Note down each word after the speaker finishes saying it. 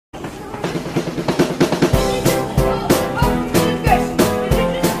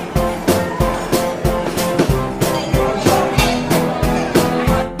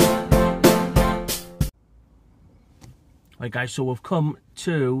Right guys, so we've come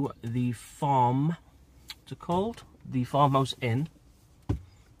to the farm, what's it called? The Farmhouse Inn.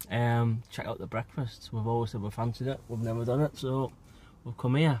 Check out the breakfast. We've always said we fancied it, we've never done it, so we've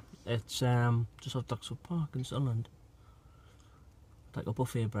come here. It's just off Dockswood Park in Sunderland. Like a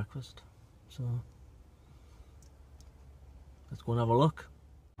buffet breakfast. So let's go and have a look.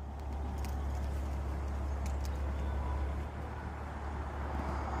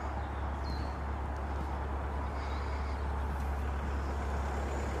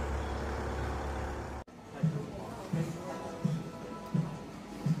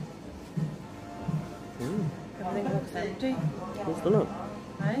 Everything looks empty. Who's done it?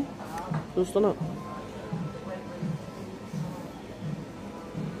 Eh? Who's done it?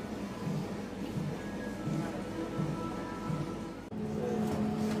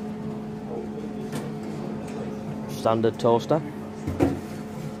 Standard toaster.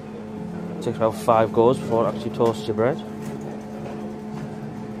 Takes about 5 goes before it actually toasts your bread.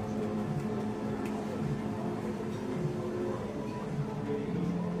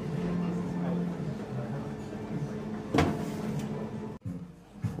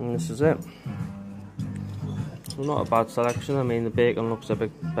 And this is it. So not a bad selection. I mean, the bacon looks a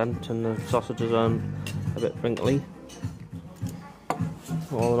bit bent and the sausages are a bit wrinkly.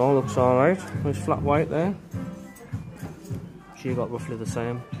 All in all, looks alright. Nice flat white there. She got roughly the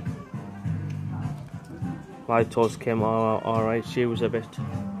same. My toast came alright. She was a bit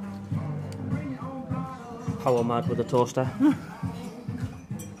power mad with the toaster.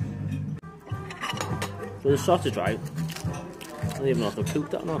 So the sausage, right? I don't even know if they've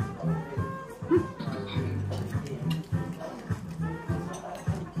cooked that or not.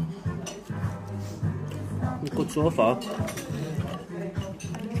 Good so far.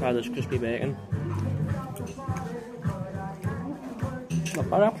 Try this crispy bacon. Not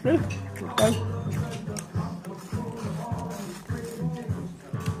bad actually. Okay.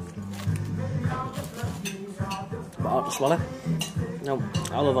 But hard to swallow. No,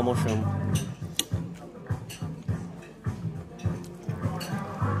 I love a mushroom.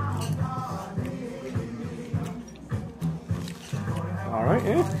 Alright,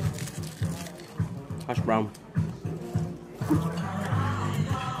 yeah. Hash brown.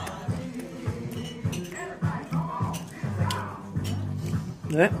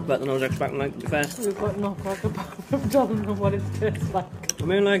 Yeah, better than I was expecting, like, to be fair. We've got no cracker back. I don't know what it tastes like. I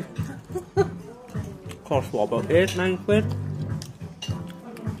mean, like, cost what, about 8-9 quid?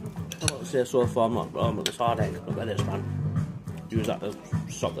 I want to say so far I'm not wrong with this hard egg. Look at this, man. Use that to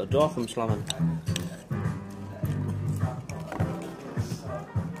stop the door from slamming.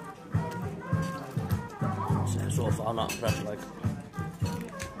 So far not impressed, like.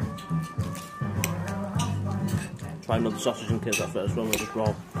 Try another sausage in case that first one was just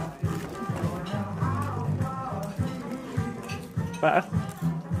raw. Better?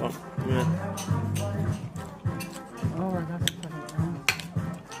 Oh, yeah. Oh, I got to put it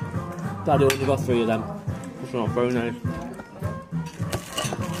down. Daddy only got 3 of them. It's not very nice.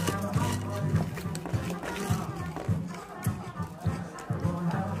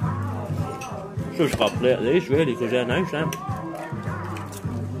 Just got a plate of these really because they're nice, eh?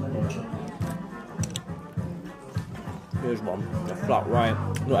 Here's one, a flat white.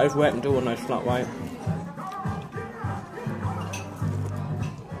 Look, I was waiting to do a nice flat white.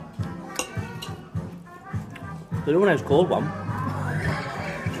 They do a nice cold one.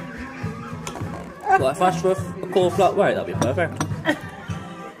 But if I asked for a cold flat white, that'd be perfect.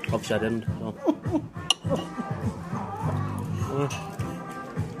 Obviously I didn't, so.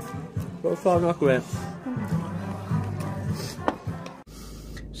 But far not great.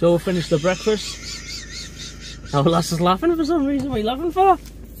 So we finished the breakfast. Our lass is laughing for some reason. What are you laughing for?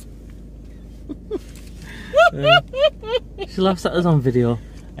 She laughs at us on video.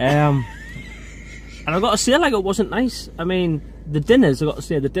 And I got to say, like, it wasn't nice. I mean, the dinners, I got to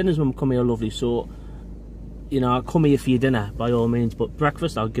say, the dinners when we come here are lovely. So, you know, I'll come here for your dinner by all means. But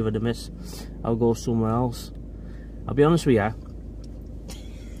breakfast, I'll give it a miss. I'll go somewhere else. I'll be honest with you.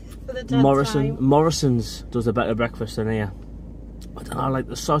 Morrison's does a better breakfast than here. I don't know, like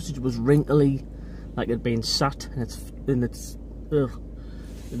the sausage was wrinkly, like it'd been sat, and it's ugh.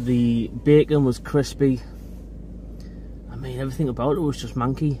 The bacon was crispy. I mean, everything about it was just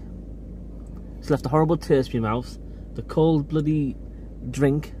manky. It's left a horrible taste in your mouth. The cold bloody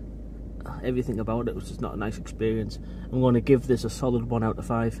drink, everything about it was just not a nice experience. I'm going to give this a solid 1 out of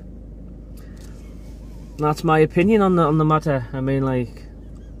 5. That's my opinion on the matter. I mean, like,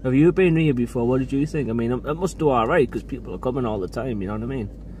 have you been here before? What did you think? I mean, it must do alright because people are coming all the time, you know what I mean?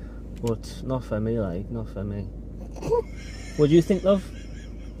 But not for me, like, not for me. What do you think, love?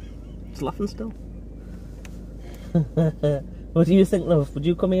 It's laughing still. What do you think, love? Would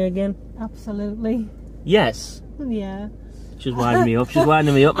you come here again? Absolutely. Yes. Yeah. She's winding me up. She's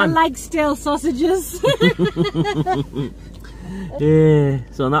winding me up, I man. like stale sausages. Yeah.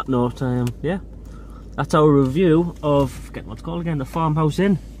 So on that note, yeah, that's our review of, forget what it's called again, the Farmhouse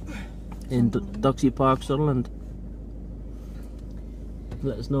Inn in Doxey Park, Sunderland.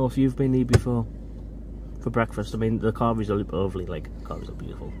 Let us know if you've been here before for breakfast. I mean, the carveries are lovely. Like, carveries are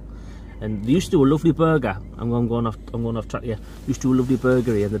beautiful. And they used to do a lovely burger. I'm going off track here. Used to do a lovely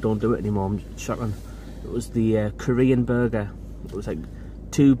burger here, and they don't do it anymore. I'm shocking. It was the Korean burger. It was like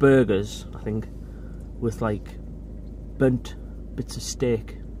 2 burgers, I think, with like burnt bits of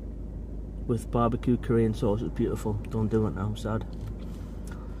steak with barbecue Korean sauce. It was beautiful. Don't do it now. Sad.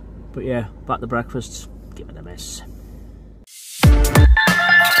 But yeah, back to breakfasts. Give it a miss.